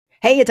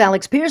Hey, it's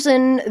Alex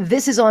Pearson.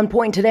 This is On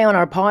Point. Today on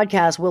our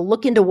podcast, we'll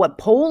look into what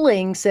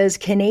polling says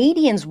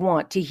Canadians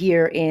want to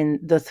hear in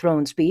the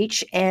throne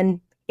speech, and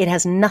it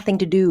has nothing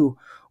to do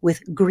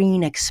with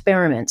green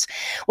experiments.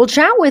 We'll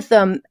chat with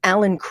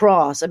Alan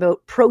Cross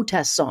about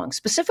protest songs,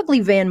 specifically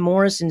Van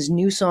Morrison's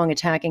new song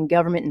attacking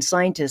government and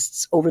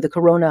scientists over the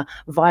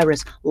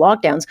coronavirus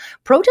lockdowns.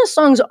 Protest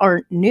songs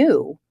aren't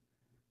new.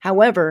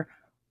 However,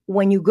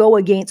 when you go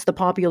against the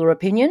popular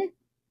opinion,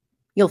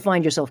 you'll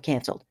find yourself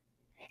canceled.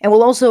 And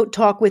we'll also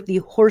talk with the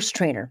horse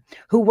trainer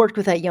who worked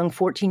with that young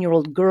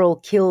 14-year-old girl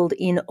killed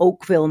in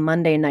Oakville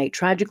Monday night,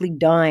 tragically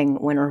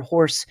dying when her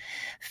horse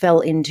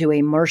fell into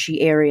a marshy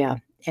area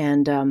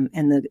and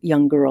the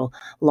young girl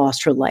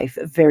lost her life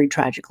very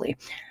tragically.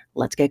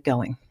 Let's get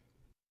going.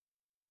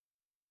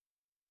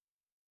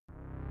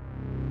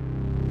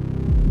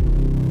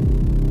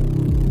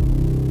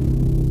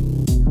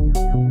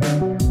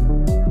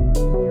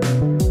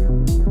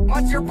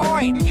 What's your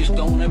point? You just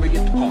don't ever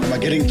get the point. Am I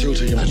getting through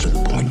to you? That's the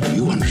point. Do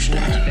you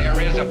understand?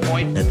 There is a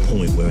point. That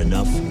point where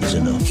enough is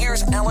enough.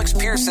 Here's Alex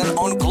Pearson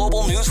on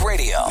Global News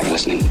Radio. Are you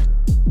listening?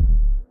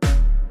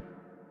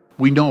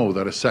 We know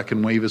that a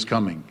second wave is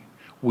coming.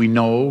 We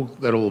know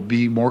that it will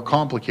be more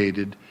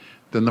complicated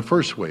than the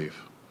first wave.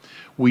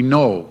 We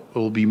know it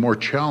will be more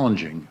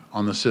challenging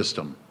on the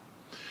system.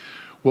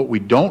 What we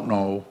don't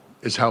know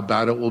is how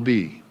bad it will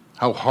be,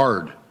 how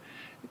hard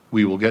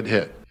we will get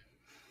hit.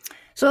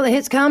 So the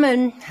hit's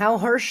coming. How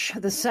harsh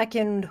the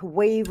second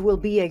wave will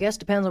be, I guess,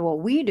 depends on what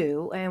we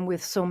do. And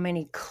with so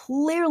many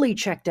clearly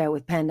checked out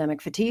with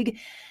pandemic fatigue,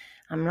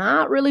 I'm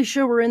not really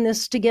sure we're in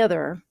this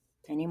together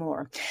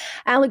anymore.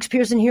 Alex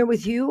Pearson here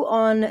with you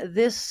on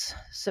this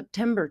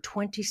September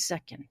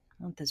 22nd.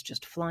 Month is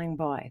just flying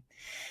by.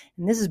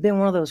 And this has been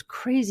one of those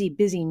crazy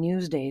busy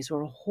news days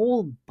where a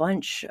whole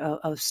bunch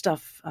of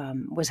stuff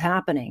was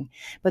happening,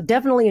 but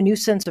definitely a new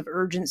sense of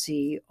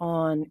urgency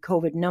on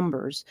COVID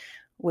numbers,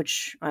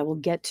 which I will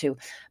get to.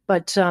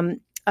 But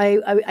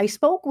I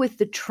spoke with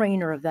the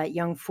trainer of that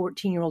young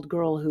 14-year-old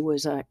girl who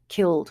was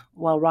killed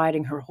while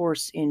riding her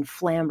horse in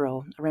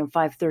Flamborough around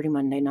 5:30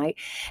 Monday night.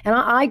 And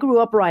I grew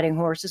up riding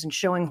horses and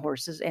showing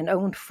horses and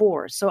owned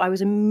four. So I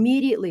was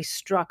immediately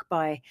struck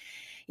by,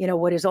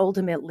 what is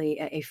ultimately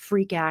a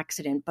freak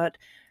accident. But,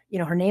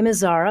 her name is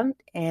Zara,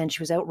 and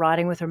she was out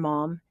riding with her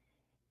mom.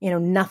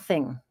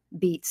 Nothing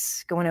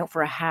beats going out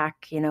for a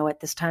hack, at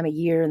this time of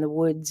year in the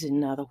woods,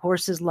 and the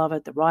horses love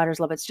it. The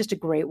riders love it. It's just a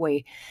great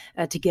way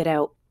to get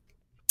out.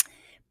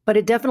 But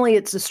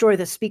it's a story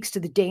that speaks to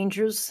the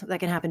dangers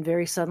that can happen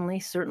very suddenly.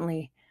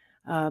 Certainly,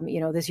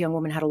 this young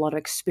woman had a lot of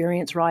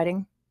experience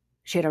riding.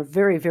 She had a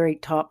very, very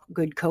top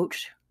good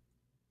coach,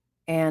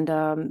 and,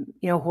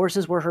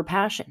 horses were her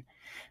passion.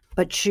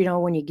 But,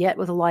 when you get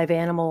with a live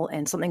animal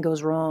and something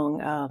goes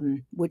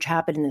wrong, which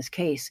happened in this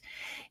case,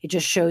 it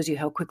just shows you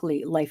how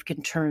quickly life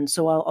can turn.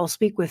 So I'll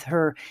speak with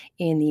her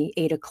in the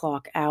 8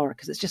 o'clock hour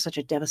because it's just such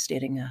a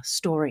devastating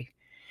story.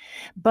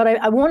 But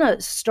I want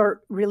to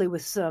start really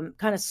with some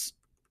kind of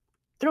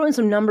throwing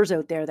some numbers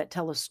out there that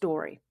tell a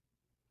story.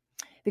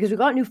 Because we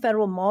got new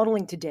federal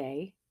modeling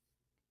today,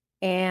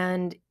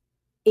 and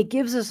it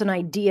gives us an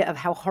idea of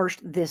how harsh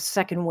this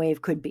second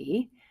wave could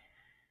be.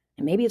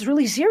 And maybe it's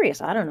really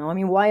serious. I don't know. I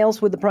mean, why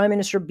else would the Prime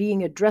Minister be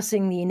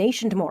addressing the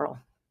nation tomorrow?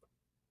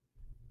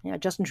 Yeah,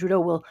 Justin Trudeau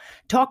will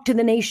talk to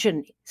the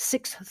nation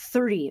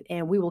 6:30,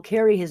 and we will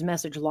carry his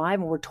message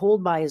live. And we're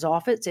told by his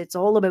office, it's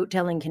all about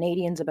telling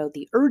Canadians about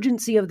the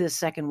urgency of this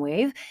second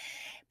wave.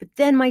 But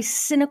then my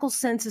cynical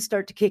senses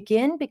start to kick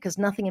in because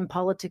nothing in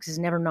politics is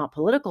never not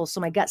political.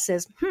 So my gut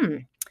says,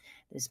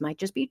 this might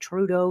just be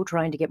Trudeau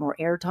trying to get more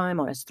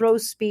airtime on his throne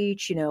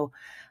speech,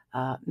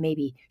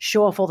 maybe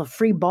show off all the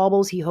free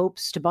baubles he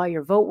hopes to buy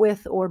your vote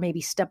with, or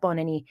maybe step on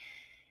any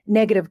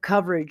negative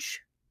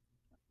coverage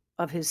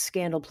of his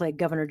scandal-plagued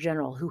Governor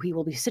General, who he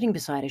will be sitting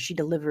beside as she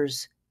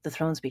delivers the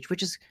throne speech,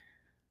 which is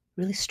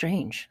really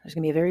strange. There's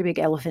going to be a very big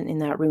elephant in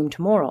that room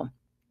tomorrow.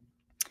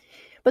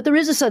 But there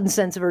is a sudden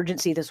sense of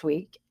urgency this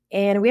week,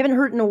 and we haven't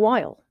heard it in a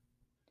while.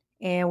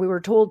 And we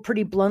were told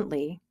pretty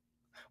bluntly.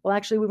 Well,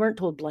 actually, we weren't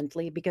told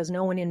bluntly because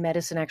no one in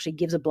medicine actually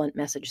gives a blunt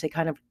message. They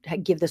kind of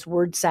give this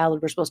word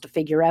salad we're supposed to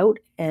figure out,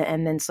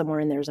 and then somewhere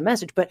in there's a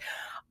message. But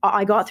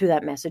I got through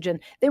that message,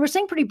 and they were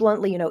saying pretty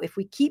bluntly, if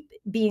we keep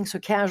being so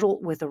casual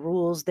with the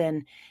rules,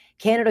 then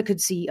Canada could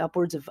see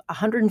upwards of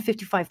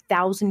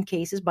 155,000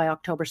 cases by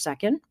October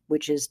 2nd,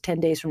 which is 10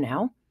 days from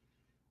now.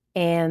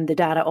 And the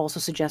data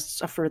also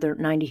suggests a further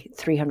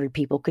 9,300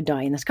 people could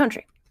die in this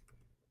country.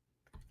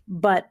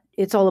 But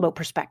it's all about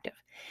perspective.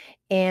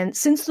 And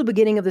since the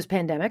beginning of this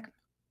pandemic,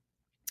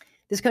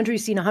 this country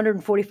has seen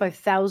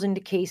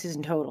 145,000 cases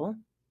in total.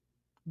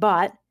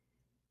 But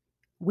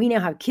we now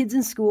have kids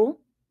in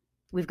school.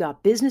 We've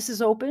got businesses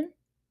open.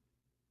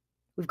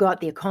 We've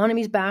got the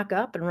economies back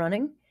up and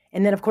running.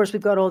 And then, of course,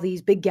 we've got all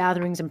these big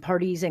gatherings and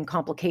parties and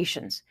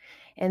complications.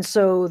 And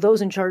so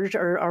those in charge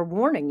are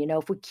warning,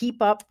 if we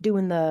keep up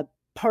doing the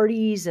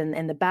parties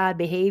and the bad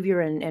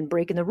behavior and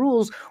breaking the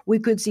rules, we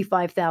could see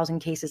 5,000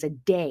 cases a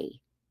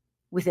day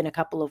within a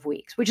couple of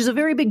weeks, which is a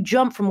very big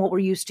jump from what we're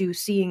used to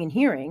seeing and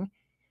hearing.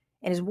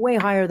 and is way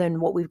higher than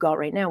what we've got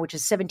right now, which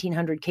is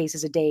 1,700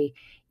 cases a day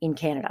in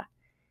Canada.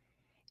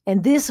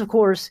 And this, of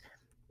course,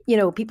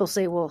 people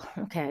say, well,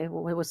 okay,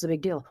 well, what's the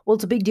big deal? Well,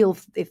 it's a big deal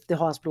if the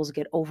hospitals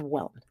get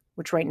overwhelmed,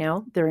 which right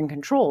now they're in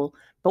control,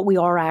 but we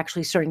are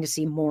actually starting to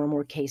see more and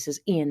more cases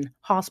in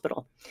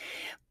hospital.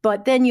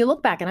 But then you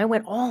look back, and I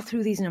went all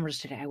through these numbers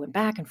today. I went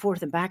back and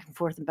forth and back and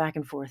forth and back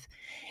and forth.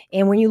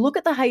 And when you look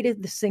at the height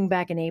of this thing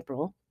back in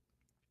April,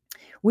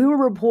 we were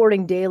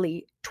reporting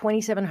daily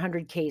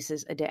 2,700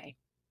 cases a day.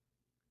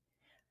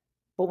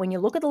 But when you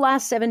look at the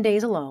last 7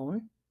 days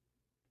alone,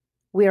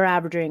 we are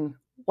averaging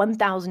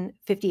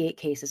 1,058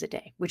 cases a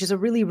day, which is a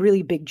really,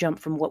 really big jump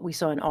from what we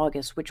saw in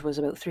August, which was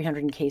about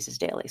 300 cases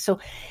daily. So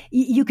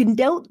you can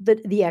doubt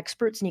the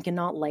experts and you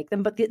cannot like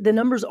them, but the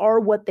numbers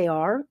are what they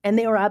are, and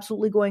they are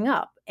absolutely going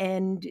up.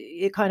 And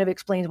it kind of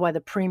explains why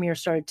the Premier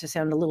started to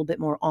sound a little bit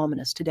more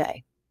ominous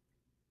today.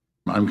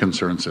 I'm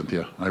concerned,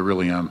 Cynthia. I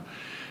really am.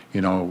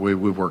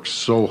 We've worked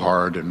so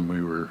hard, and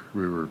we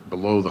were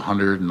below the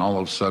 100, and all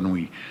of a sudden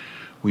we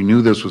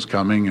knew this was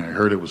coming. I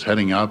heard it was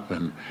heading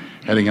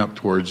up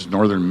towards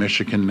northern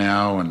Michigan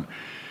now, and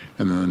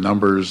then the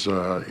numbers,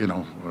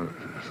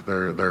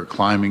 they're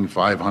climbing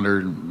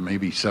 500,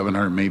 maybe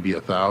 700, maybe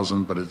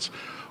 1,000, but it's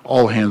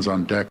all hands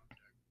on deck.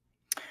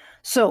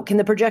 So can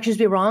the projections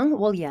be wrong?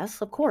 Well,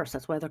 yes, of course.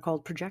 That's why they're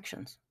called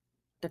projections.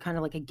 They're kind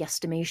of like a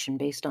guesstimation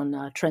based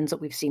on trends that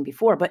we've seen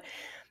before. But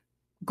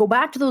go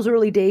back to those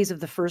early days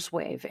of the first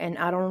wave. And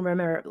I don't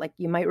remember,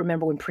 you might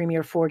remember when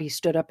Premier Ford, he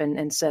stood up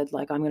and said,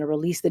 I'm going to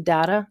release the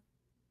data.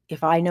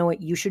 If I know it,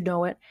 you should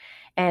know it.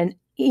 And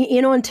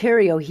in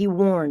Ontario, he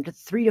warned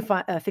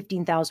 3,000 to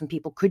 15,000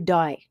 people could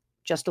die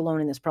just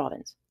alone in this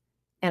province,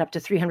 and up to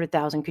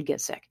 300,000 could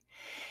get sick.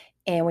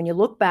 And when you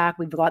look back,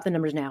 we've got the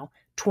numbers now,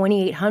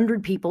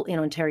 2,800 people in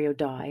Ontario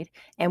died,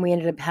 and we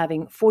ended up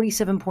having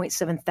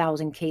 47.7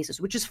 thousand cases,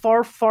 which is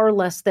far, far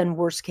less than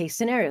worst case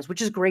scenarios,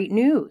 which is great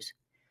news.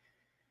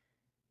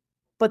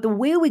 But the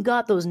way we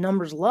got those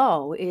numbers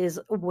low is,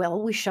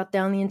 we shut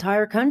down the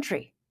entire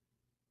country.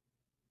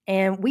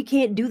 And we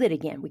can't do that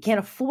again. We can't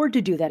afford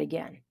to do that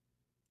again.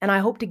 And I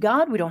hope to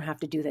God we don't have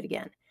to do that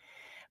again.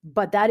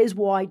 But that is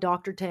why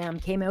Dr. Tam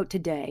came out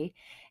today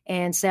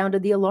and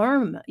sounded the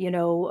alarm,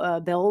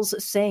 bells,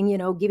 saying,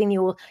 giving the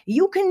old,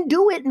 you can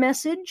do it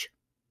message.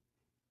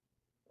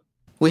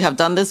 We have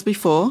done this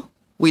before.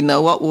 We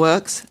know what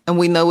works, and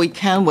we know we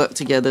can work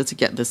together to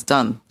get this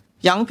done.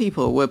 Young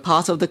people were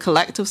part of the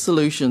collective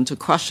solution to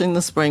crushing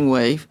the spring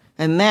wave,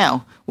 and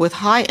now, with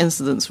high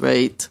incidence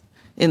rate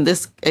in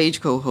this age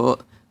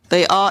cohort,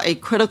 they are a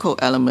critical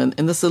element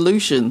in the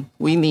solution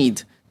we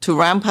need to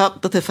ramp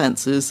up the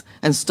defenses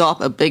and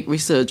stop a big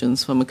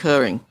resurgence from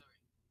occurring.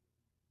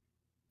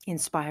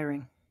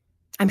 Inspiring.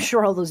 I'm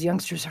sure all those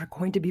youngsters are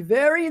going to be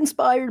very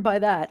inspired by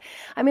that.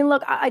 I mean,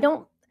 look, I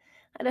don't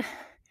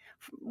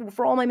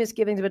for all my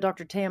misgivings about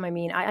Dr. Tam,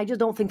 I just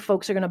don't think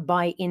folks are going to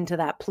buy into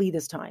that plea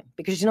this time,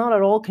 because she's not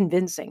at all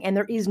convincing, and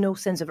there is no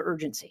sense of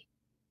urgency.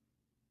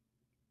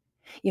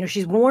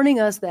 She's warning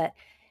us that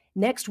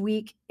next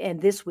week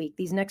and this week,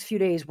 these next few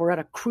days, we're at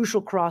a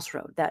crucial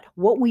crossroad, that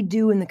what we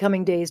do in the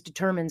coming days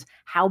determines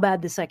how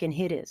bad the second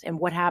hit is and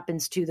what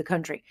happens to the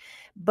country.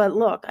 But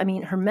look,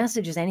 her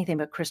message is anything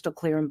but crystal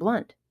clear and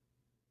blunt.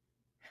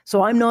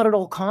 So I'm not at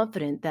all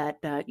confident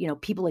that,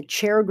 people like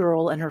Chair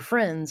Girl and her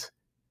friends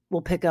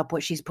will pick up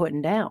what she's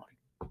putting down.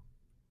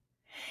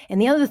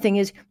 And the other thing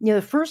is,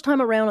 the first time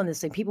around on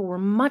this thing, people were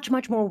much,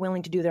 much more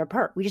willing to do their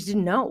part. We just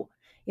didn't know.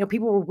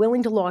 People were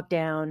willing to lock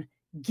down,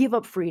 give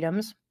up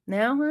freedoms.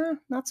 Now,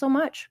 not so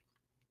much.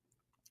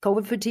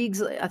 COVID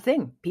fatigue's a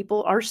thing.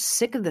 People are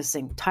sick of this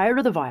thing, tired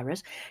of the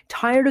virus,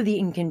 tired of the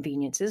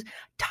inconveniences,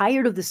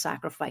 tired of the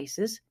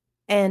sacrifices,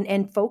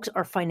 and folks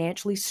are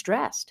financially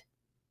stressed.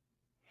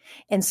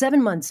 And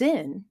 7 months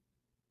in,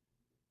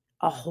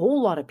 a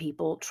whole lot of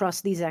people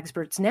trust these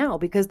experts now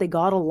because they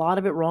got a lot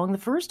of it wrong the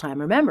first time.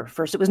 Remember,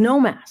 first it was no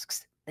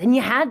masks, then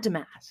you had to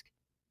mask,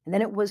 and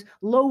then it was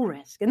low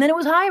risk, and then it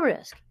was high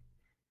risk.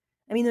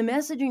 The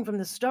messaging from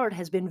the start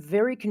has been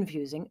very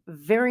confusing,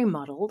 very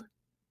muddled,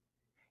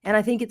 and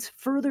I think it's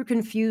further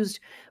confused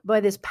by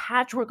this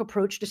patchwork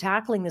approach to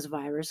tackling this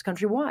virus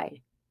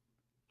countrywide.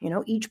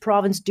 Each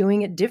province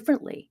doing it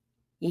differently.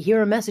 You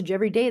hear a message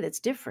every day that's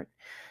different.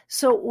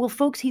 So will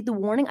folks heed the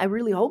warning? I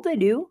really hope they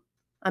do.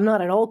 I'm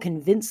not at all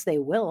convinced they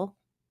will.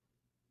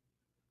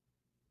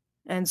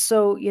 And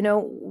so,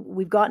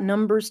 we've got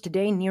numbers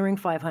today nearing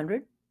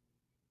 500.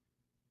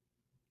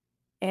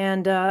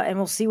 And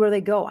we'll see where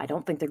they go. I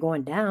don't think they're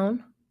going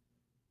down.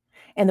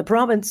 And the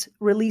province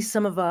released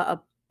some of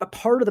a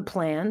part of the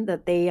plan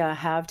that they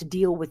have to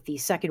deal with the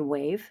second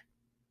wave.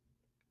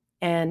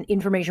 And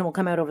information will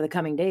come out over the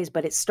coming days.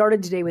 But it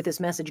started today with this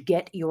message,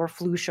 get your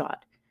flu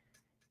shot.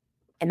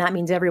 And that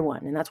means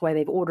everyone. And that's why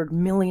they've ordered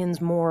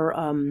millions more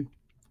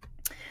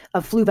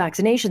of flu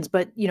vaccinations.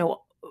 But,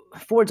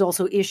 Ford's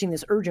also issuing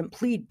this urgent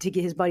plea to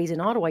get his buddies in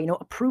Ottawa,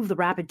 approve the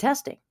rapid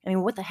testing.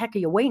 What the heck are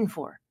you waiting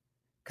for?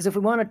 Because if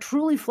we want to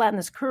truly flatten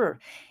this curve,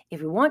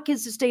 if we want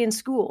kids to stay in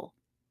school,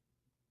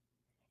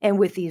 and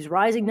with these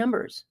rising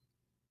numbers,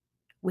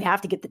 We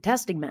have to get the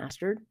testing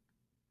mastered,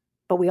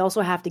 but we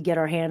also have to get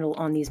our handle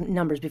on these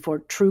numbers before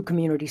true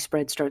community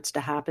spread starts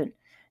to happen.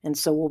 And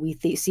so will we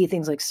see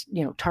things like,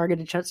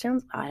 targeted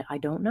shutdowns? I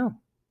don't know.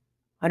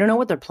 I don't know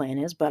what their plan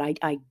is, but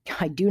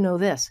I do know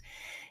this.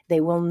 They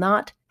will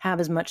not have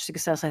as much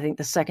success, I think,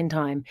 the second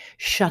time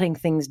shutting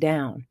things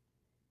down,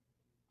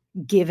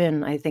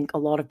 given, I think, a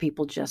lot of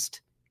people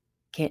just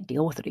can't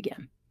deal with it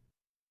again.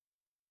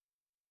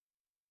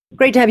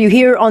 Great to have you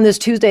here on this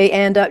Tuesday.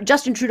 And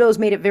Justin Trudeau's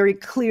made it very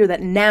clear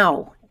that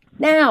now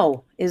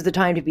is the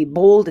time to be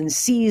bold and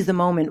seize the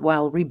moment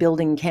while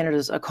rebuilding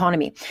Canada's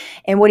economy.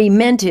 And what he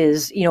meant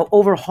is,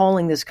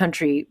 overhauling this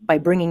country by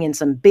bringing in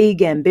some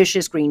big,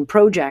 ambitious green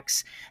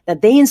projects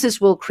that they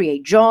insist will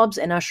create jobs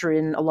and usher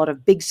in a lot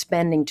of big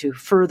spending to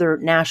further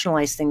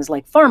nationalize things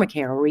like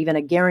pharmacare or even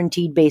a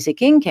guaranteed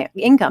basic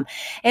income.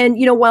 And,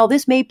 while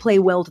this may play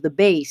well to the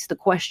base, the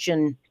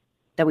question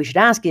that we should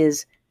ask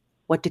is,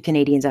 what do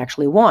Canadians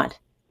actually want?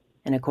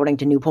 And according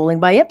to new polling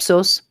by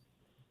Ipsos,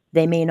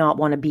 they may not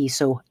want to be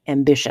so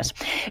ambitious.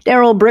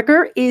 Darrell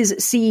Bricker is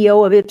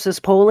CEO of Ipsos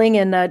Polling.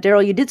 And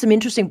Darrell, you did some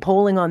interesting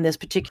polling on this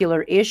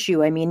particular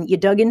issue. I mean, you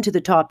dug into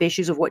the top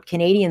issues of what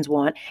Canadians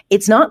want.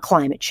 It's not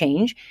climate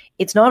change.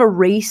 It's not a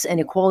race and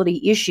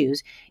equality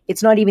issues.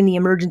 It's not even the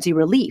emergency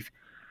relief.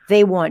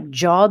 They want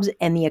jobs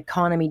and the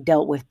economy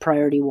dealt with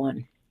priority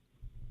one.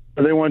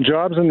 They want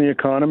jobs in the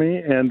economy,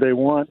 and they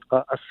want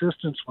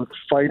assistance with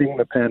fighting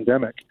the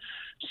pandemic.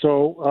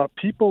 So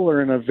people are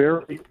in a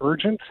very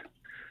urgent,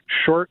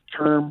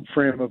 short-term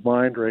frame of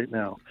mind right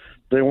now.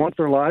 They want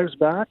their lives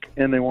back,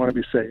 and they want to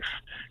be safe.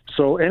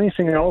 So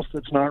anything else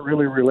that's not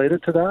really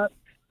related to that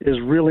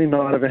is really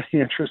not of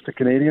any interest to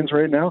Canadians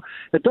right now.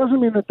 It doesn't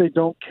mean that they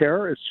don't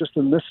care. It's just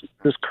in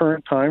this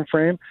current time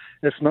frame,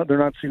 they're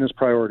not seen as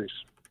priorities.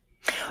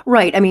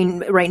 Right. I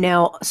mean, right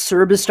now,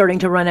 CERB is starting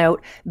to run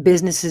out.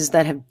 Businesses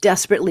that have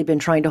desperately been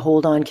trying to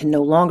hold on can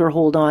no longer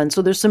hold on.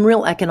 So there's some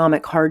real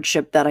economic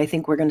hardship that I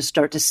think we're going to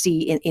start to see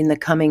in the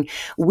coming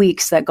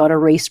weeks that got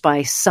erased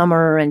by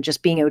summer and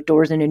just being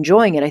outdoors and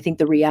enjoying it. I think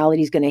the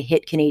reality is going to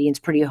hit Canadians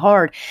pretty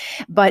hard.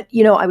 But,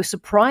 I was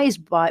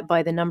surprised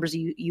by the numbers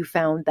you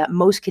found that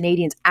most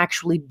Canadians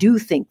actually do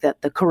think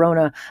that the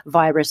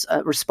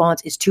coronavirus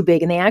response is too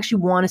big. And they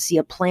actually want to see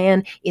a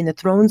plan in the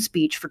throne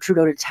speech for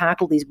Trudeau to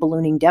tackle these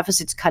ballooning deficits,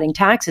 cutting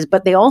taxes,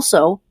 but they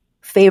also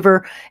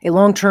favor a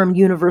long-term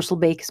universal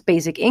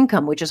basic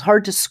income, which is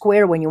hard to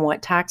square when you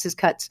want taxes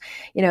cut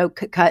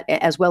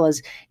as well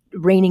as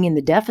reining in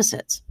the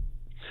deficits.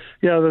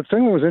 Yeah, the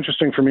thing that was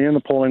interesting for me in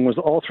the polling was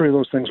all three of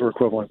those things were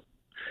equivalent.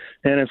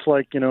 And it's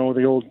like,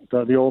 the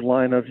old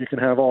line of you can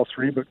have all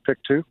three, but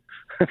pick two.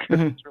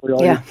 It's really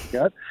all you can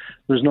get.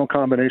 There's no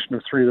combination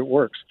of three that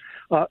works.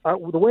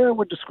 The way I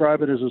would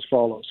describe it is as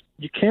follows.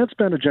 You can't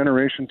spend a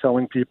generation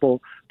telling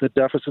people that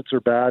deficits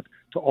are bad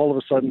to all of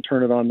a sudden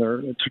turn it on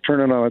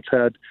its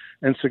head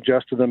and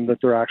suggest to them that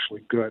they're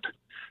actually good.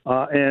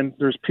 And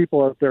there's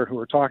people out there who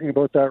are talking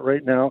about that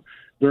right now.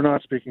 They're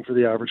not speaking for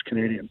the average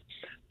Canadian.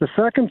 The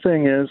second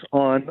thing is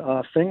on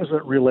things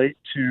that relate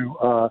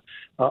to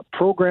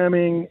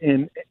programming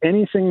in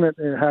anything that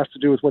has to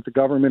do with what the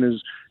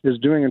government is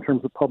doing in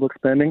terms of public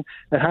spending.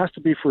 It has to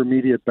be for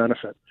immediate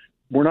benefit.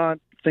 We're not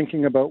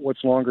thinking about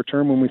what's longer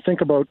term. When we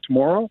think about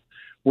tomorrow,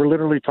 we're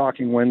literally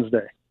talking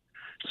Wednesday.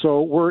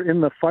 So we're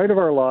in the fight of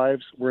our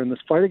lives. We're in this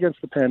fight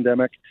against the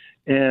pandemic,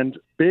 and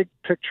big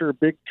picture,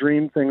 big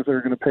dream things that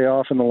are going to pay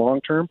off in the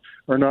long term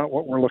are not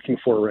what we're looking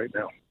for right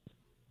now.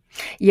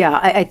 Yeah,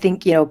 I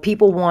think,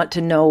 people want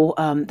to know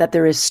that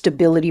there is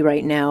stability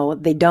right now.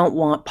 They don't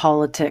want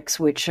politics,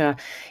 which,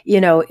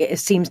 it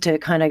seems to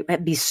kind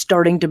of be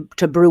starting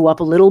to brew up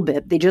a little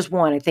bit. They just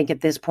want, I think,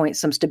 at this point,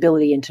 some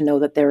stability and to know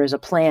that there is a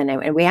plan.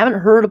 And we haven't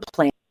heard a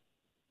plan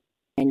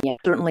yet.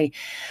 Certainly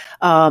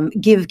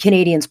give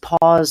Canadians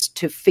pause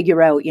to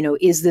figure out,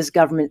 is this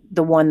government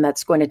the one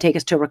that's going to take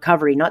us to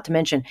recovery? Not to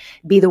mention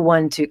be the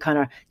one to kind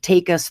of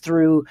take us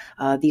through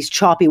these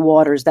choppy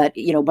waters that,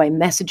 by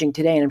messaging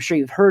today, and I'm sure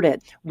you've heard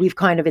it, we've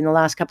kind of in the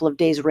last couple of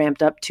days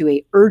ramped up to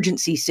a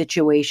urgency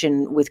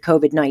situation with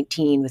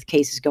COVID-19 with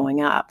cases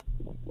going up.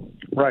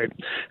 Right.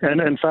 And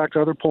in fact,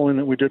 other polling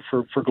that we did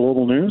for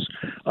Global News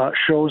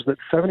shows that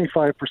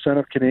 75%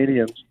 of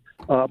Canadians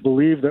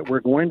believe that we're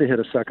going to hit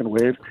a second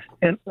wave,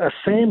 and a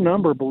same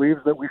number believes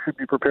that we should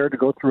be prepared to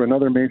go through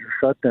another major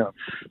shutdown.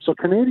 So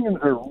Canadians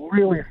are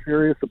really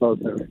serious about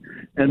this,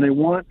 and they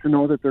want to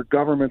know that their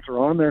governments are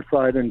on their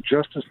side and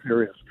just as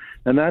serious.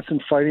 And that's in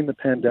fighting the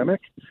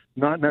pandemic,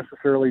 not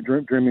necessarily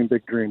dreaming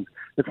big dreams.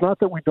 It's not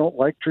that we don't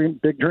like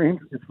big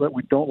dreams, it's that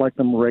we don't like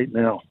them right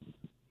now.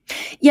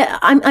 Yeah,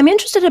 I'm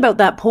interested about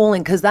that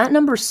polling because that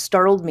number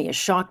startled me. It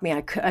shocked me.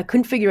 I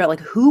couldn't figure out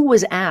who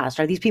was asked.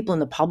 Are these people in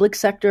the public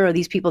sector? Are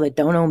these people that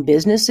don't own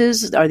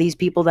businesses? Are these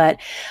people that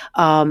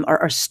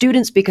are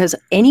students? Because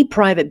any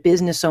private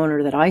business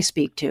owner that I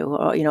speak to,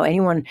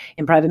 anyone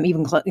in private,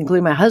 even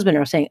including my husband,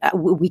 are saying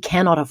we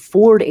cannot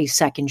afford a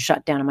second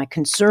shutdown. And my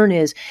concern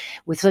is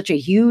with such a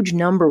huge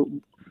number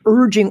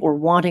urging or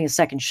wanting a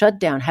second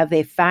shutdown, have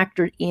they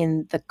factored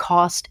in the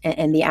cost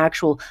and the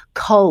actual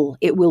cull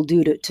it will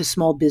do to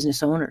small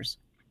business owners?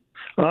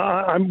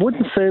 I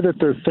wouldn't say that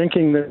they're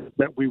thinking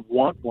that we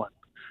want one.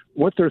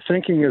 What they're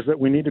thinking is that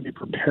we need to be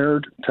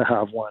prepared to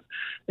have one.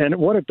 And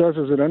what it does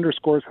is it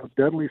underscores how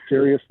deadly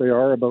serious they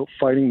are about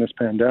fighting this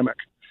pandemic.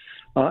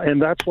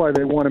 And that's why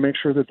they want to make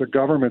sure that their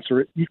governments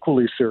are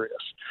equally serious.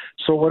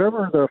 So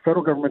whatever the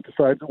federal government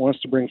decides it wants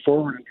to bring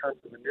forward in terms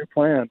of a new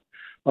plan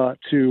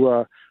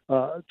to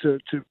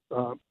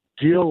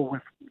deal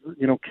with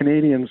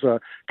Canadians'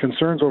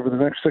 concerns over the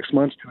next 6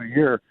 months to a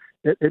year,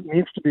 it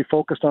needs to be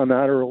focused on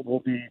that, or it will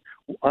be,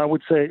 I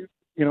would say,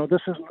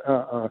 this isn't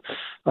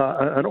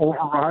an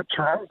overwrought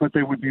term, but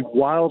they would be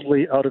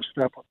wildly out of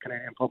step with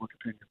Canadian public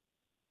opinion.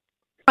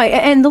 Right,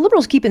 and the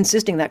Liberals keep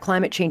insisting that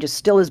climate change is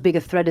still as big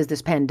a threat as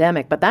this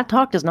pandemic, but that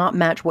talk does not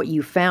match what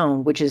you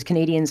found, which is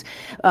Canadians,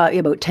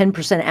 about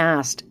 10%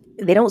 asked.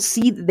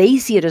 They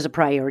see it as a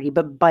priority,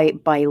 but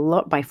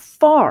by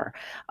far,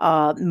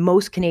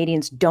 most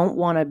Canadians don't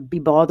want to be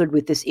bothered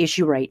with this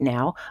issue right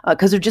now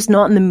because they're just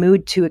not in the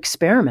mood to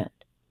experiment.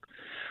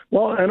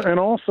 Well, and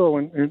also,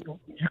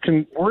 you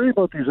can worry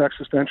about these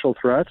existential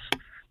threats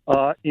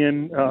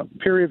in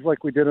periods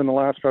like we did in the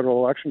last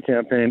federal election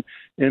campaign,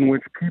 in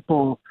which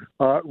people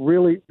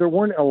there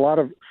weren't a lot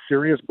of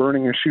serious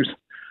burning issues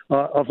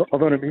of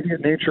an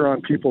immediate nature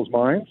on people's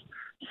minds.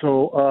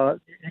 So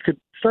you could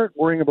start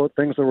worrying about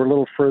things that were a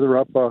little further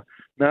up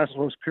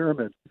Maslow's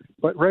pyramid.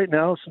 But right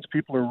now, since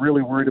people are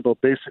really worried about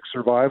basic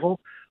survival,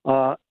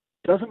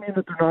 doesn't mean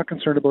that they're not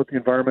concerned about the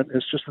environment.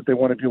 It's just that they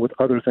want to deal with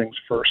other things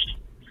first.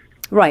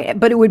 Right,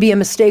 but it would be a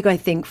mistake, I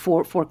think,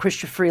 for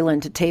Chrystia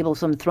Freeland to table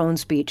some throne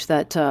speech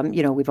that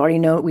we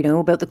know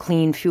about the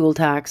clean fuel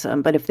tax,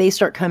 but if they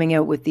start coming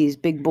out with these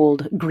big,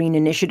 bold green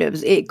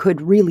initiatives, it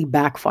could really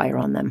backfire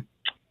on them.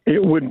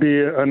 It would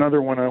be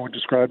another one I would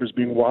describe as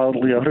being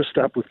wildly out of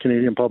step with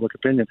Canadian public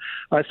opinion.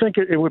 I think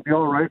it would be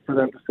all right for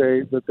them to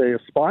say that they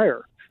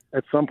aspire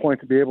at some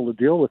point to be able to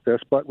deal with this,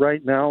 but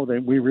right now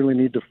we really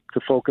need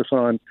to focus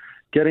on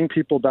getting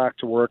people back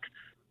to work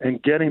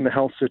and getting the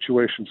health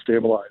situation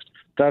stabilized.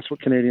 That's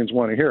what Canadians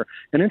want to hear.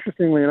 And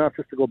interestingly enough,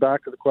 just to go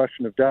back to the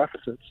question of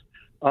deficits,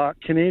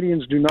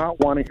 Canadians do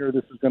not want to hear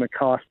this is going to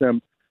cost them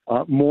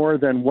more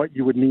than what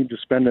you would need to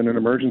spend in an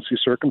emergency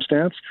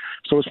circumstance.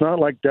 So it's not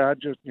like Dad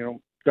just,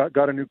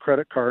 got a new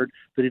credit card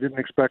that he didn't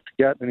expect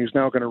to get and he's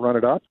now going to run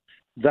it up.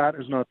 That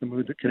is not the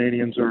mood that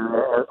Canadians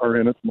are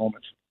in at the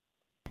moment.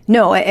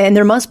 No, and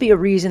there must be a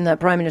reason that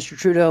Prime Minister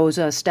Trudeau's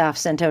staff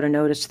sent out a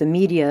notice to the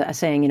media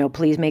saying,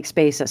 please make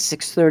space at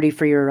 6:30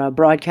 for your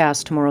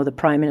broadcast tomorrow. The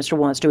Prime Minister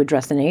wants to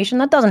address the nation.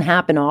 That doesn't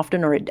happen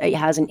often, or it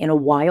hasn't in a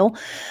while.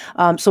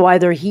 So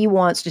either he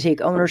wants to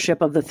take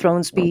ownership of the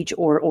throne speech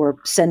or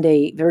send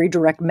a very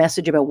direct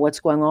message about what's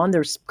going on.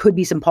 There could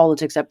be some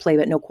politics at play,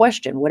 but no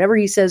question, whatever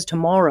he says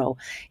tomorrow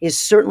is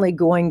certainly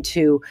going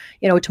to,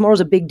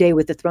 tomorrow's a big day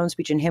with the throne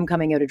speech and him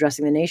coming out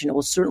addressing the nation. It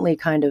will certainly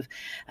kind of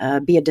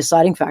be a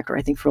deciding factor,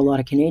 I think, for a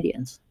lot of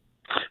Canadians.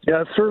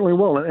 Yeah, it certainly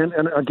will. And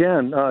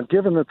again,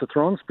 given that the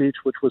throne speech,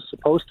 which was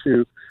supposed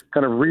to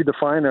kind of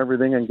redefine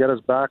everything and get us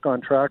back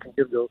on track and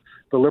give the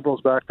Liberals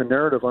back the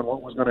narrative on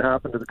what was going to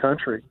happen to the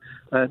country,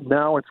 and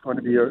now it's going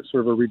to be a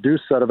sort of a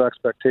reduced set of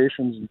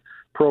expectations and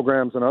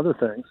programs and other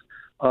things,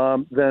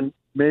 then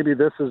maybe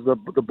this is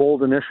the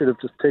bold initiative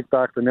to take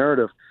back the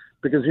narrative.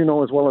 Because you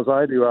know as well as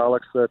I do,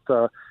 Alex,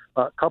 that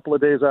a couple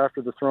of days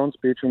after the throne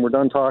speech, and we're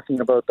done talking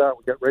about that,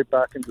 we get right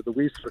back into the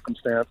we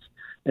circumstance.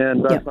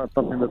 And that's not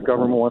something that the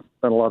government wants to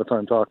spend a lot of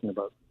time talking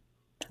about.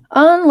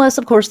 Unless,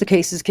 of course, the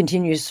cases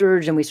continue to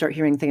surge and we start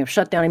hearing things of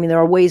shutdown. I mean, there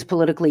are ways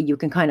politically you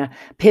can kind of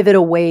pivot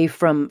away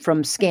from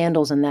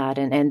scandals and that,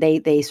 and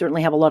they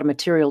certainly have a lot of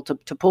material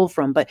to pull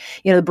from. But,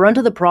 the brunt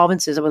of the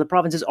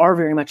provinces are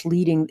very much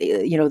leading,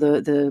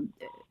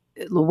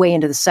 the way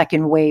into the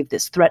second wave,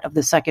 this threat of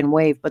the second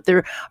wave. But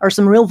there are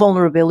some real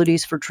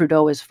vulnerabilities for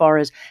Trudeau as far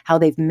as how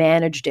they've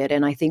managed it.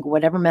 And I think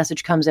whatever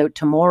message comes out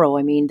tomorrow,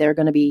 I mean, they're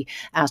going to be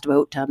asked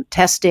about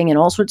testing and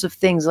all sorts of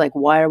things like,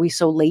 why are we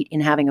so late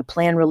in having a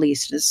plan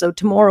released? So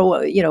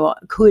tomorrow,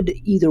 could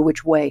either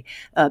which way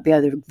be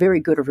either very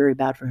good or very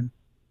bad for him.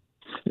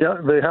 Yeah,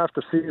 they have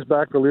to seize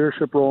back the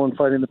leadership role in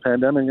fighting the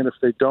pandemic. And if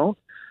they don't,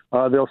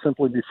 they'll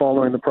simply be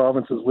following the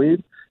province's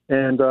lead.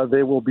 And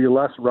they will be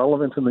less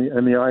relevant in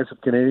the eyes of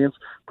Canadians,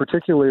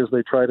 particularly as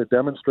they try to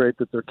demonstrate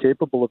that they're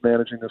capable of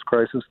managing this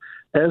crisis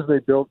as they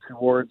build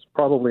towards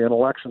probably an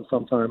election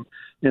sometime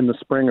in the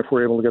spring if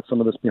we're able to get some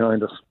of this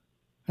behind us.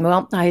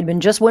 Well, I had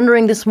been just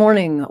wondering this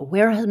morning,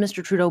 where has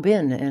Mr. Trudeau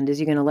been? And is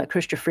he going to let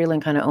Chrystia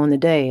Freeland kind of own the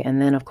day? And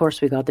then, of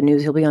course, we got the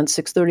news he'll be on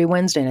 6:30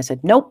 Wednesday. And I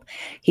said, nope,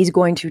 he's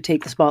going to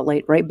take the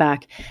spotlight right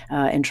back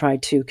and try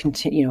to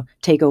continue,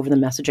 take over the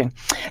messaging.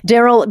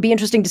 Daryl, it'll be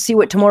interesting to see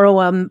what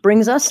tomorrow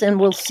brings us, and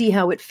we'll see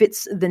how it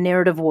fits the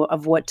narrative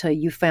of what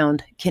you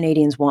found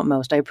Canadians want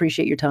most. I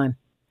appreciate your time.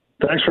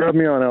 Thanks for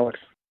having me on, Alex.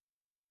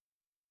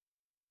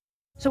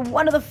 So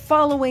what do the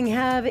following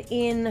have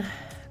in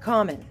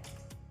common?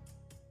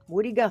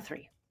 Woody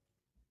Guthrie,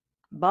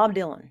 Bob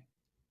Dylan,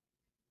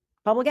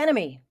 Public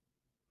Enemy,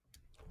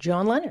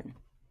 John Lennon,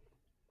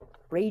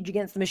 Rage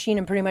Against the Machine,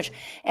 and pretty much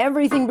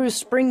everything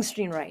Bruce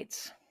Springsteen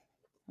writes.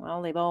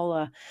 Well, they've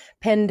all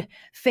penned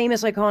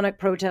famous, iconic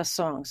protest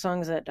songs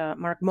that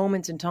mark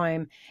moments in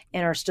time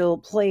and are still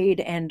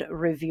played and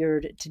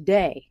revered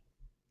today.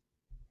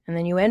 And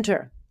then you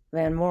enter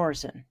Van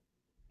Morrison.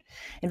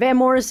 And Van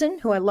Morrison,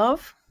 who I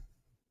love,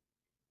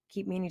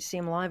 keep meaning to see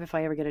him live if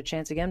I ever get a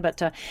chance again,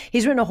 but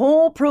he's written a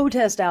whole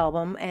protest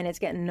album, and it's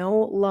getting no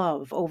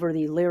love over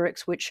the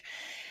lyrics, which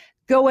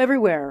go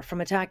everywhere from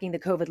attacking the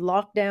COVID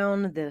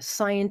lockdown, the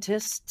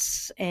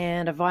scientists,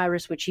 and a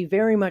virus which he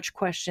very much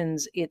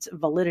questions its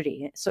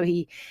validity. So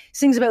he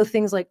sings about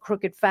things like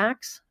crooked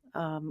facts,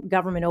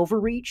 government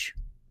overreach,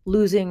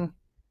 losing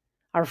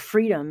our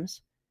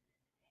freedoms.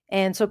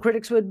 And so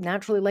critics would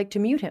naturally like to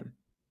mute him,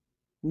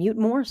 mute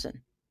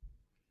Morrison.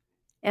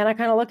 And I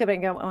kind of look at it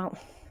and go, well,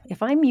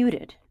 if I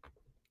muted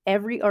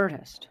every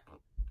artist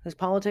whose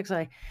politics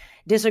I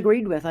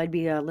disagreed with, I'd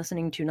be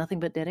listening to nothing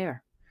but dead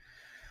air.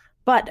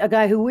 But a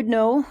guy who would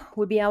know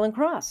would be Alan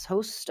Cross,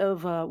 host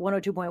of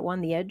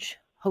 102.1 The Edge,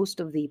 host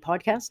of the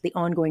podcast, The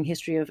Ongoing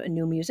History of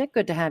New Music.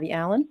 Good to have you,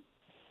 Alan.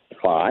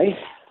 Hi.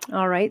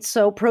 All right.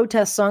 So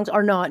protest songs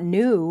are not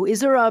new. Is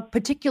there a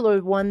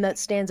particular one that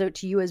stands out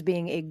to you as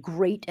being a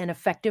great and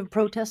effective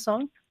protest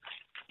song?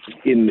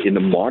 In the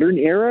modern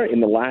era,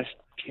 in the last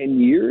 10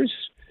 years?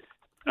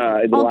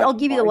 I'll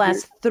give you the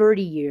last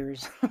 30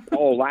 years.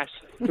 Last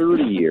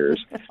 30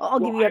 years. I'll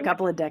give you a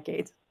couple of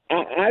decades.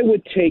 I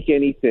would take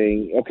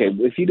anything. Okay,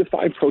 if you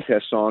define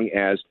protest song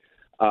as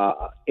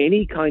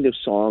any kind of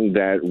song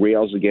that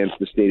rails against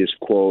the status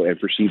quo and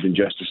perceived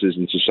injustices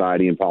in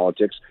society and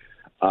politics,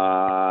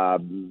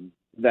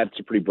 that's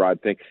a pretty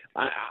broad thing.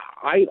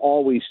 I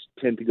always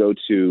tend to go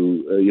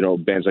to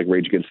bands like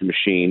Rage Against the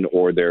Machine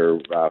or their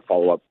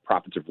follow-up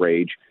Prophets of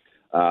Rage.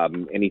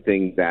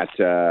 Anything that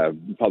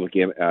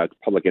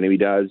Public Enemy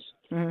does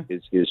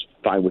is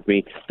fine with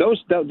me.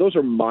 Those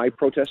are my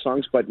protest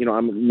songs, but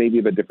I'm maybe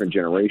of a different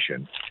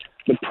generation.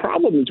 The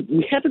problem is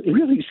we haven't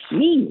really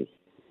seen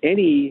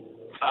any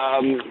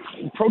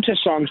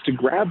protest songs to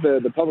grab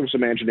the public's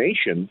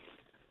imagination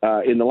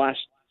in the last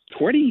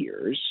 20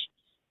 years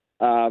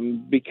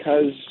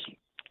because,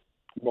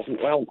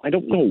 well, I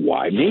don't know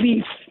why.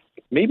 Maybe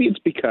it's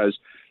because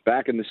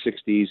back in the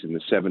 60s and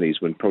the 70s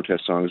when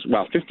protest songs,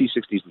 50s,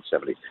 60s, and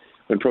 70s,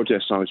 when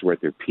protest songs were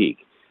at their peak,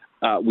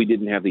 we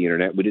didn't have the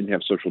internet, we didn't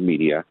have social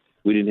media,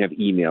 we didn't have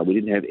email, we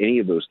didn't have any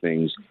of those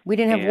things. We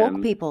didn't have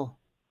woke people.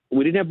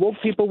 We didn't have woke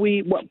people.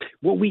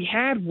 We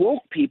had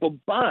woke people,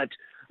 but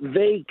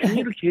they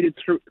communicated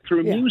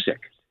through music.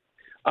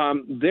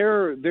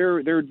 Their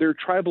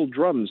tribal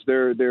drums,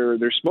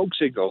 their smoke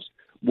signals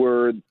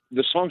were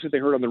the songs that they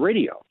heard on the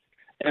radio.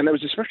 And that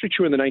was especially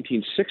true in the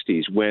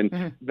 1960s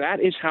when that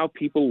is how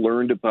people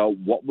learned about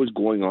what was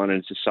going on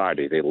in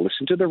society. They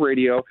listened to the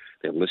radio,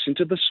 they listened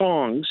to the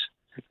songs,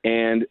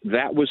 and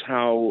that was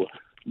how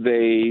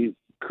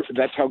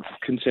that's how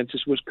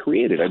consensus was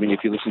created. I mean,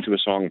 if you listen to a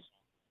song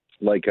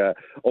like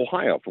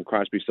Ohio from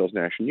Crosby, Stills,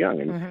 Nash and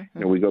Young,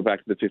 and we go back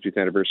to the 50th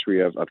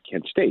anniversary of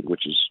Kent State,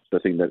 which is the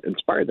thing that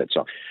inspired that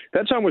song.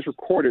 That song was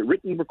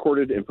written,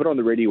 recorded, and put on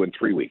the radio in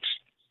 3 weeks.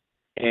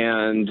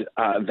 And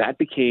that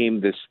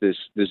became this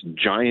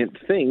giant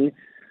thing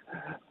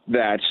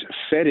that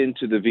fed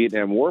into the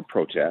Vietnam War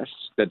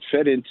protests, that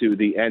fed into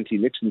the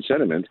anti-Nixon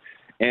sentiment.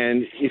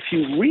 And if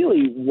you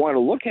really want to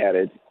look at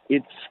it,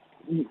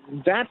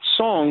 that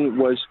song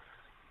was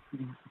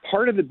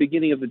part of the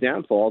beginning of the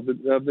downfall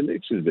of the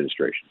Nixon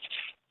administration.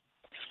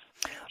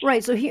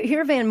 Right. So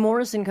here Van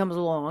Morrison comes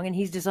along and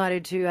he's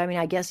decided to,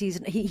 I guess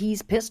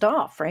he's pissed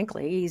off,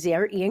 frankly. He's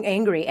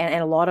angry.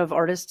 And a lot of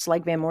artists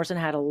like Van Morrison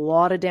had a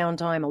lot of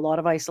downtime, a lot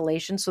of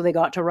isolation. So they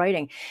got to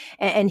writing.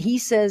 And he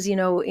says, in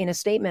a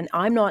statement,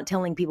 I'm not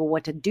telling people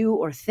what to do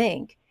or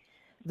think.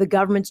 The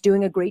government's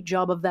doing a great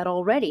job of that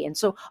already. And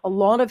so a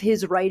lot of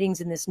his writings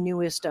in this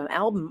newest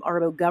album are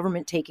about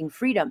government taking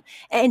freedom.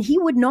 And he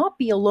would not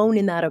be alone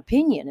in that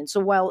opinion. And so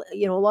while,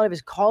 a lot of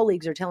his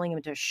colleagues are telling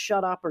him to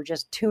shut up or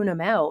just tune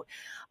him out,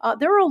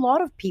 there are a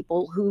lot of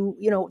people who,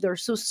 there are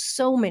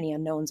so many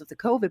unknowns of the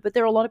COVID, but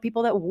there are a lot of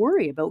people that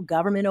worry about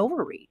government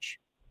overreach.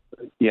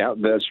 Yeah,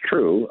 that's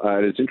true.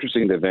 It's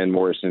interesting that Van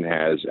Morrison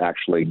has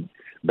actually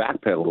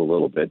backpedaled a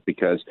little bit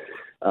because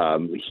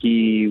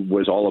he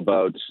was all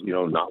about,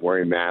 not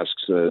wearing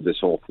masks. This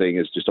whole thing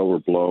is just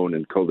overblown,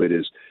 and COVID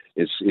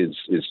is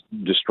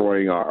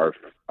destroying our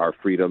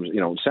freedoms.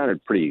 It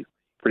sounded pretty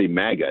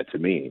MAGA to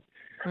me.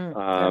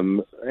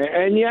 And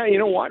yeah, you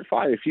know what?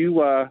 Fine. If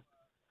you, I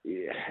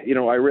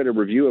read a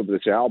review of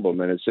this album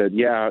and it said,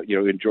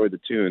 enjoy the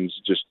tunes,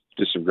 just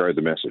disregard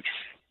the message.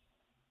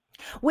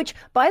 Which,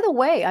 by the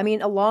way,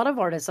 a lot of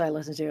artists I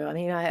listen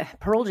to,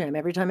 Pearl Jam,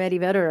 every time Eddie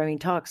Vedder,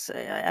 talks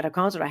at a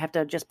concert, I have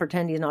to just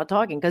pretend he's not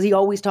talking because he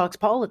always talks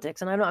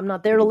politics. And I'm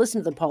not there to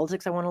listen to the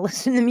politics. I want to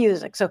listen to the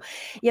music. So,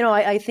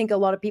 I think a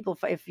lot of people,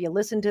 if you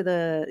listen to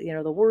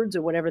the words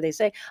or whatever they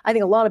say, I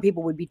think a lot of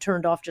people would be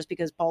turned off just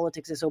because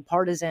politics is so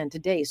partisan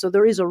today. So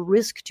there is a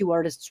risk to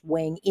artists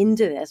weighing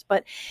into this.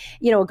 But,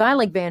 a guy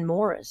like Van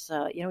Morris,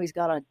 he's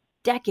got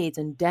decades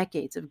and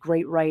decades of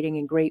great writing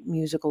and great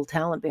musical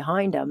talent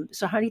behind him.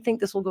 So how do you think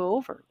this will go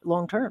over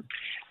long term?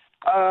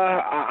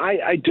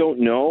 I don't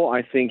know.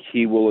 I think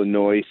he will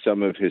annoy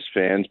some of his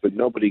fans, but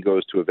nobody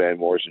goes to a Van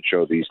Morrison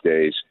show these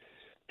days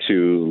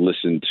to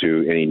listen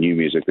to any new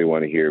music. They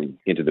want to hear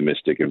Into the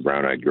Mystic and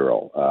Brown Eyed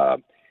Girl.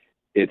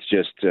 It's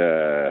just,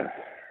 Van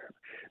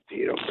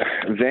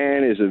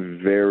is a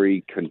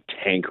very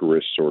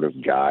cantankerous sort of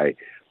guy,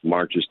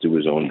 marches to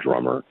his own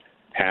drummer,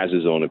 has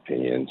his own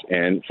opinions,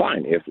 and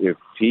fine. If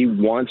he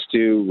wants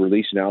to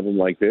release an album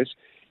like this,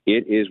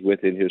 it is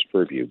within his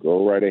purview.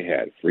 Go right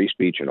ahead. Free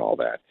speech and all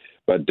that.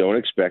 But don't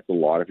expect a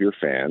lot of your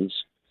fans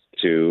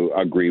to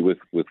agree with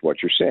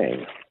what you're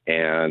saying.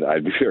 And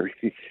I'd be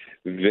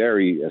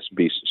very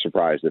be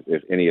surprised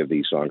if any of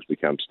these songs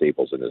become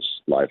staples in his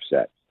live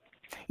set.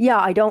 Yeah,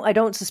 I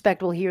don't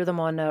suspect we'll hear them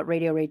on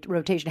radio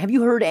rotation. Have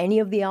you heard any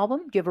of the album?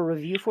 Do you have a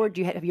review for it?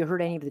 Have you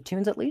heard any of the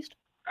tunes at least?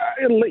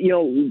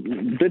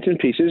 Bits and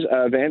pieces.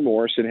 Van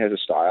Morrison has a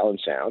style and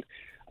sound.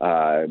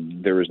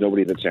 There is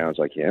nobody that sounds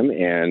like him.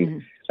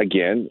 And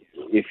again,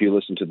 if you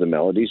listen to the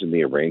melodies and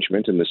the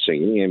arrangement and the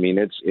singing, I mean,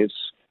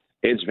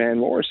 it's Van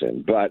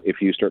Morrison. But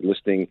if you start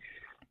listening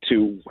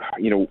to,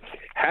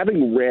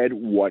 having read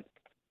what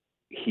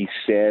he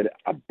said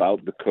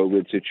about the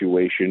COVID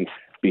situation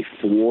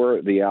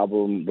before the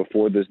album,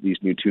 before these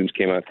new tunes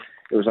came out,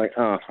 it was like,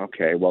 oh,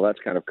 okay, well, that's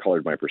kind of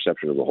colored my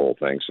perception of the whole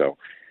thing. So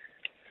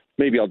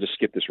maybe I'll just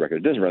skip this record.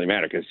 It doesn't really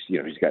matter because,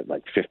 he's got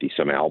like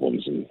 50-some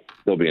albums, and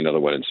there'll be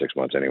another one in 6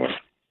 months anyway.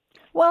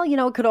 Well,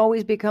 it could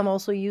always become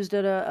also used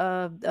at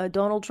a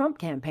Donald Trump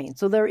campaign.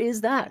 So there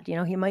is that.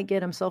 He might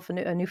get himself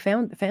a new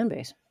fan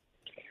base.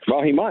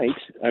 Well, he might.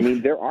 I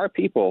mean, there are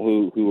people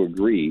who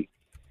agree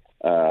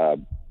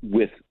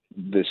with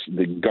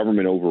the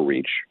government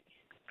overreach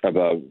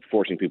about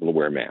forcing people to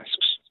wear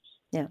masks.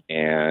 Yeah.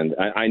 And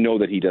I know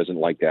that he doesn't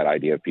like that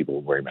idea of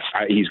people wearing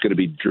masks. He's going to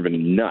be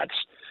driven nuts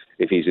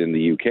if he's in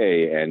the UK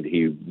and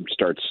he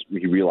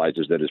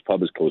realizes that his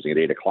pub is closing at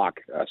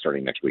 8:00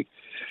 starting next week.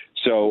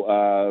 So,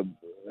 I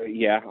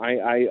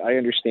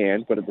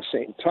understand. But at the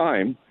same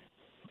time,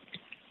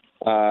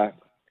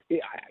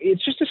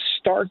 it's just a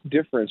stark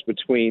difference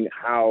between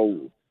how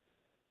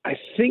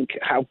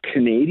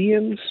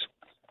Canadians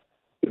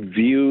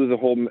view the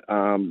whole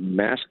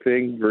mask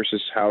thing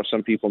versus how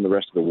some people in the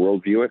rest of the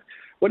world view it.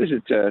 What is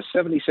it?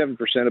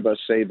 77% of us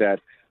say that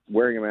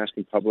wearing a mask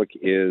in public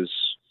is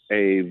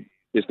the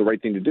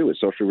right thing to do. It's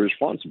socially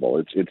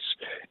responsible.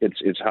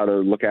 It's how to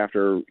look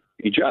after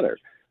each other.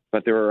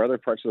 But there are other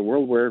parts of the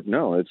world where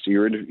no, it's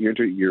you're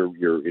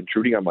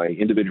intruding on my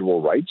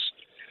individual rights,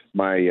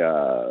 my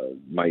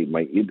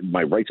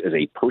rights as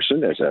a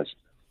person,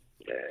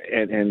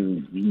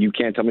 and you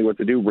can't tell me what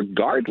to do,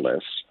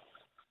 regardless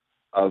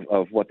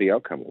of what the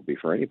outcome will be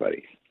for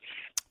anybody.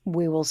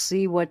 We will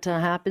see what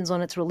happens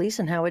on its release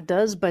and how it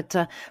does. But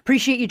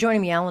appreciate you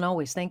joining me, Alan.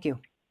 Always, thank you.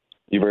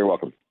 You're very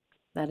welcome.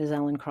 That is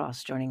Alan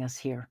Cross joining us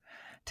here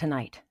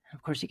tonight.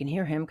 Of course, you can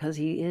hear him because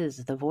he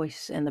is the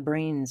voice and the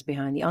brains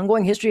behind the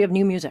ongoing history of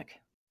new music.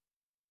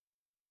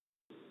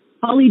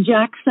 Holly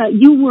Jacks,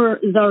 you were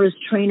Zara's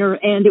trainer,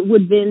 and it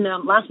would have been,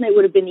 last night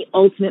would have been the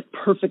ultimate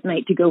perfect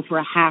night to go for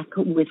a hack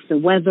with the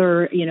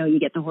weather. You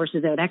get the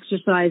horses out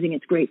exercising.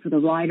 It's great for the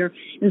rider.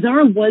 And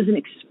Zara was an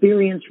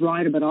experienced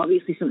rider, but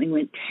obviously something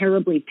went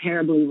terribly,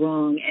 terribly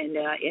wrong, and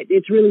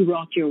it's really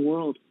rocked your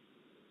world.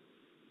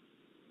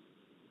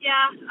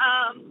 Yeah,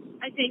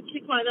 I think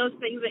it's one of those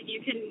things that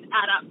you can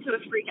add up to a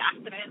freak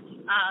accident.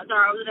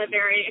 Zara was a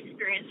very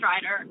experienced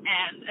rider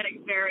and a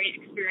very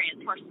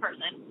experienced horse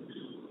person.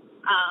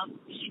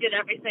 She did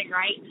everything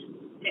right.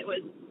 It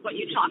was what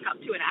you chalk up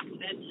to an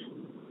accident.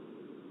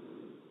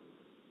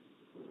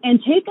 And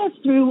take us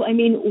through,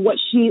 what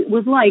she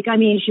was like.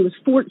 She was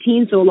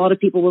 14, so a lot of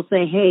people will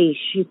say, hey,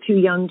 she's too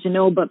young to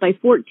know. But by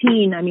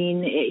 14,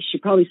 she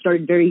probably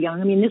started very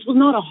young. This was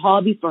not a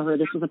hobby for her.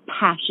 This was a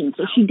passion.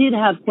 So she did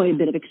have quite a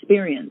bit of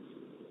experience.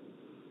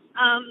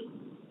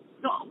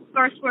 The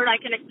first word I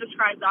can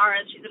describe Zara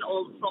is she's an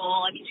old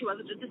soul. She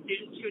wasn't just a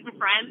student. She was a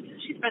friend.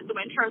 She spent the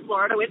winter in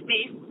Florida with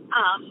me.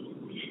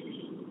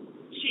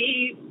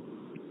 She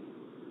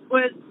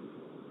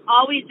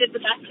always did the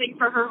best thing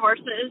for her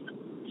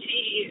horses.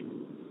 She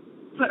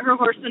put her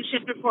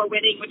horsemanship before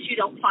winning, which you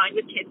don't find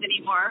with kids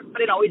anymore,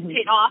 but it always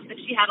paid off, and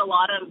she had a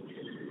lot of,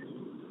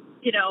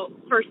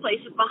 first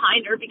places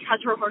behind her because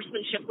her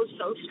horsemanship was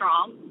so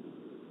strong.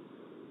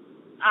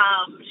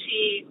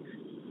 She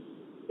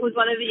was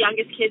one of the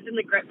youngest kids in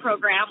the GRIT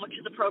program, which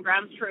is a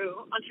program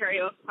through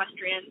Ontario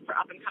Equestrian for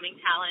up-and-coming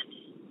talent,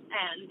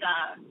 and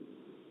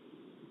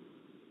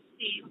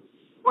she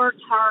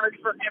worked hard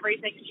for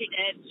everything she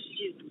did.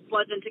 She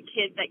wasn't a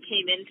kid that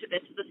came into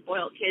this as a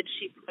spoiled kid.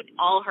 She put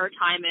all her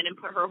time in and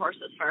put her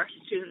horses first.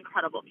 She was an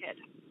incredible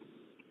kid.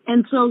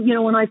 And so,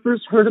 when I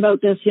first heard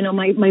about this,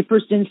 my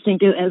first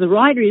instinct as a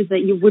rider is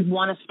that you would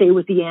want to stay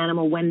with the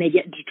animal when they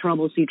get into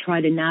trouble. So you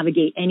try to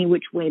navigate any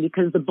which way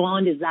because the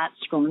bond is that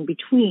strong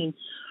between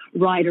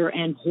rider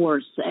and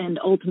horse. And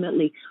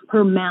ultimately,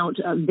 her mount,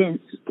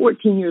 Vince,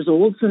 14 years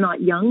old, so not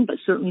young, but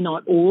certainly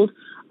not old,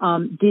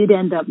 did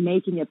end up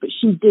making it, but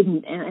she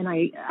didn't. And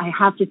I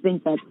have to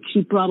think that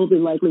she probably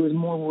likely was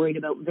more worried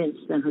about Vince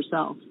than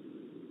herself.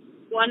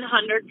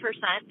 100%.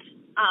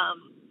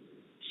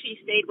 She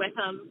stayed with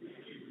him.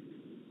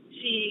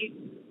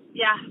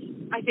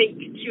 I think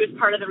she was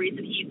part of the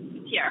reason he's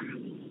here,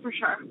 for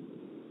sure.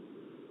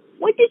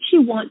 What did she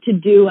want to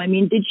do? I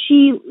mean, did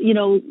she,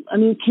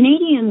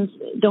 Canadians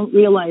don't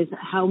realize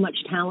how much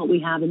talent we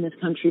have in this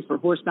country for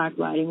horseback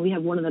riding. We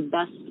have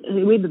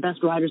the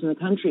best riders in the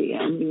country.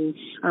 I mean,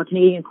 our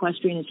Canadian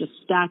equestrian is just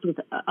stacked with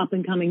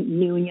up-and-coming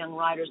new and young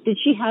riders. Did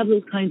she have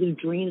those kinds of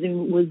dreams? I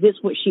mean, was this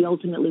what she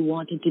ultimately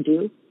wanted to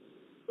do?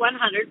 100%.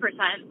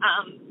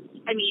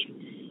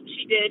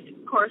 She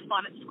did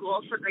correspondence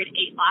school for grade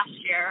 8 last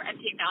year and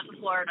came down to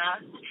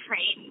Florida to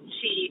train.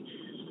 She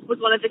was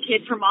one of the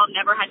kids her mom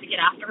never had to get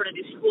after her to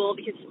do school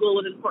because school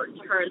was important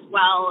to her as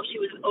well. She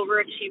was an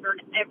overachiever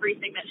in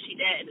everything that she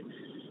did.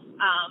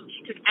 She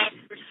took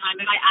extra time.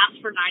 If I asked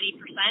for 90%,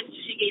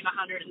 she gave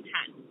 110.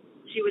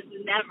 She was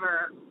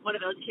never one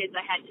of those kids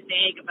I had to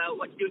nag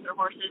about what to do with her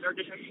horses or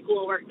get her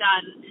schoolwork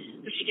done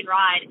so she could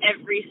ride.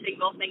 Every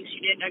single thing she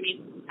did. I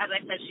mean, as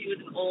I said, she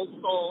was an old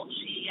soul.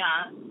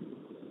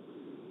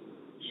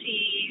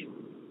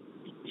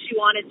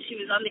 She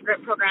was on the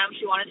GRIP program.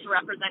 She wanted to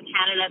represent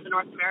Canada as the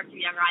North American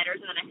Young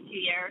Riders in the next few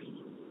years,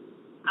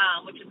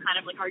 which is kind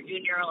of like our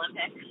junior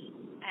Olympics.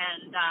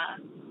 And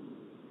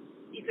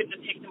you couldn't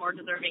have picked a more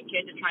deserving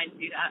kid to try and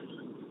do that.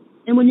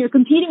 And when you're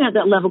competing at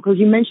that level, because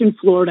you mentioned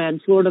Florida,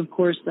 and Florida, of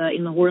course,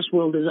 in the horse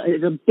world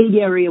is a big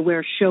area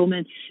where show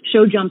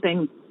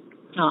jumping,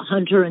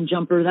 hunter and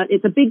jumper,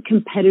 it's a big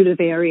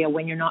competitive area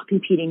when you're not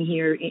competing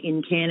here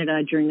in Canada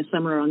during the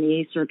summer on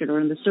the A circuit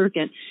or in the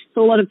circuit.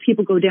 So a lot of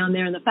people go down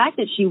there, and the fact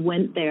that she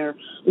went there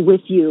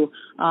with you,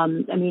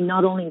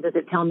 not only does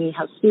it tell me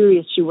how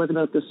serious she was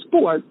about the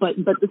sport, but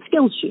the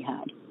skills she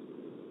had.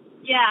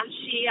 Yeah,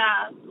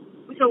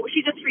 so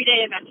she's a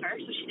 3-day eventer,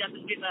 so she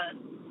doesn't do the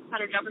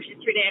hunter jumper. She's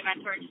a 3-day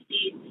eventer, and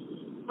she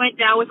went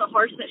down with a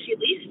horse that she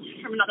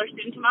leased from another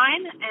student of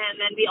mine, and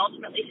then we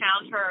ultimately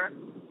found her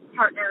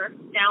partner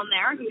down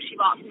there who she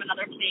bought from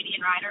another Canadian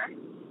rider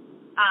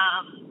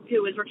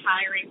who was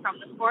retiring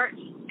from the sport,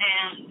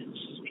 and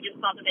we just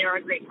thought that they were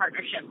a great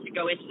partnership to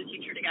go into the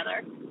future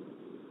together.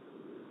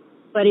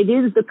 But it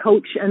is the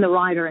coach and the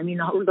rider. I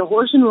mean, the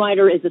horse and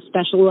rider is a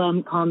special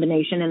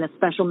combination, and a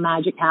special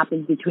magic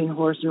happens between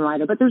horse and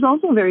rider. But there's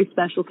also a very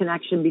special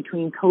connection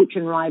between coach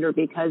and rider,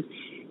 because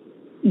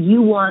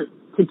you want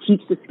to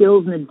teach the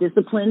skills and the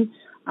discipline.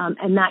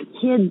 And that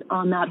kid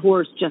on that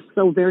horse just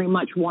so very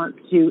much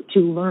wants to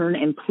learn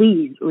and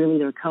please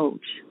really their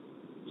coach.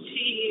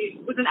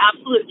 She was an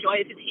absolute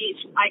joy to teach.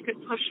 I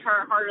could push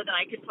her harder than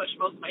I could push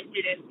most of my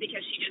students because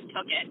she just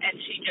took it. And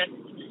she just,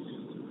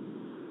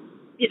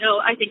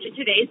 I think in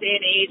today's day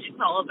and age,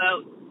 it's all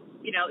about,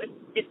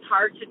 it's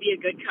hard to be a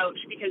good coach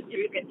because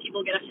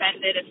people get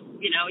offended if,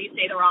 you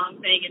say the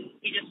wrong thing, and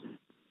you just,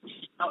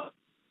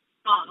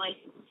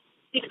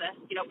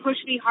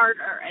 push me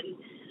harder. And,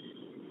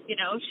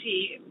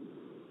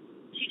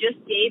 she just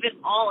gave it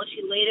all.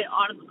 She laid it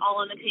all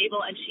on the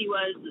table, and she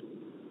was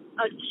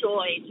a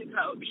joy to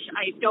coach.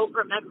 I don't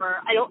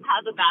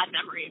have a bad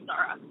memory of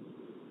Zara.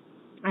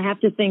 I have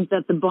to think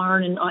that the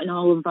barn and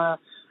all of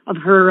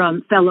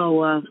her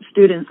fellow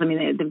students,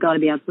 they've got to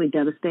be absolutely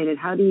devastated.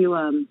 How do you,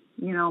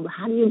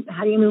 how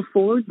do you move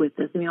forward with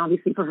this?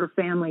 Obviously for her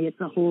family, it's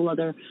a whole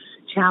other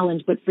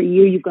challenge, but for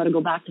you, you've got to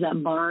go back to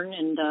that barn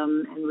and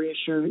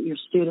reassure your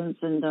students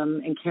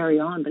and carry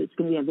on, but it's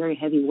going to be a very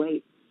heavy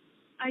weight.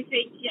 I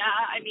think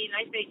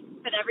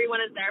that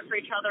everyone is there for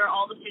each other.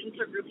 All the students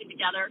are grouping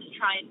together to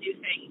try and do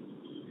things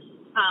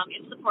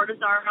in support of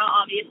Zara.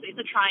 Obviously, it's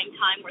a trying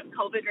time with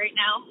COVID right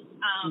now.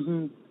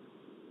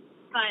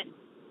 But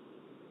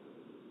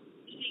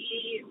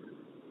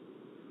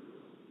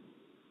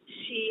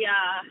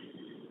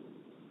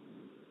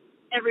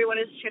everyone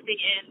is chipping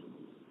in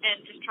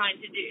and just trying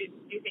to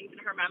do things in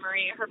her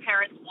memory. Her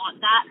parents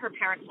want that. Her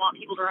parents want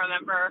people to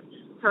remember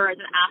her as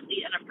an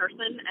athlete and a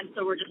person, and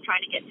so we're just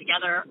trying to get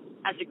together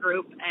as a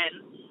group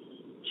and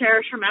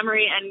cherish her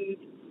memory and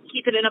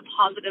keep it in a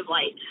positive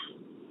light.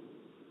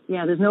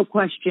 Yeah, there's no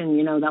question,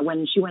 that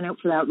when she went out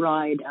for that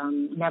ride,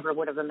 never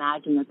would have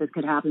imagined that this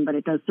could happen, but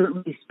it does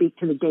certainly speak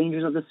to the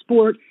dangers of the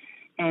sport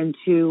and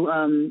to,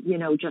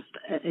 just,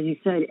 as you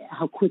said,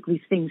 how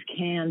quickly things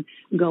can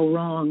go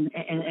wrong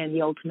and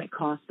the ultimate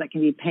cost that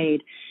can be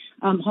paid.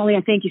 Holly,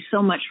 I thank you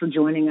so much for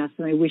joining us,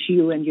 and I wish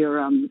you and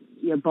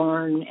your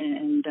barn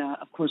and,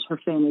 of course, her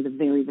family the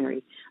very,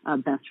 very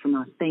best from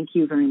us. Thank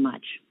you very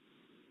much.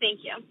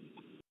 Thank you.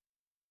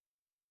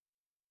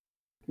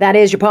 That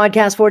is your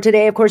podcast for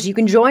today. Of course, you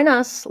can join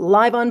us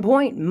live on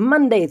Point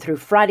Monday through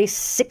Friday,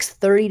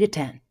 6:30 to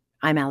 10.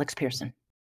 I'm Alex Pearson.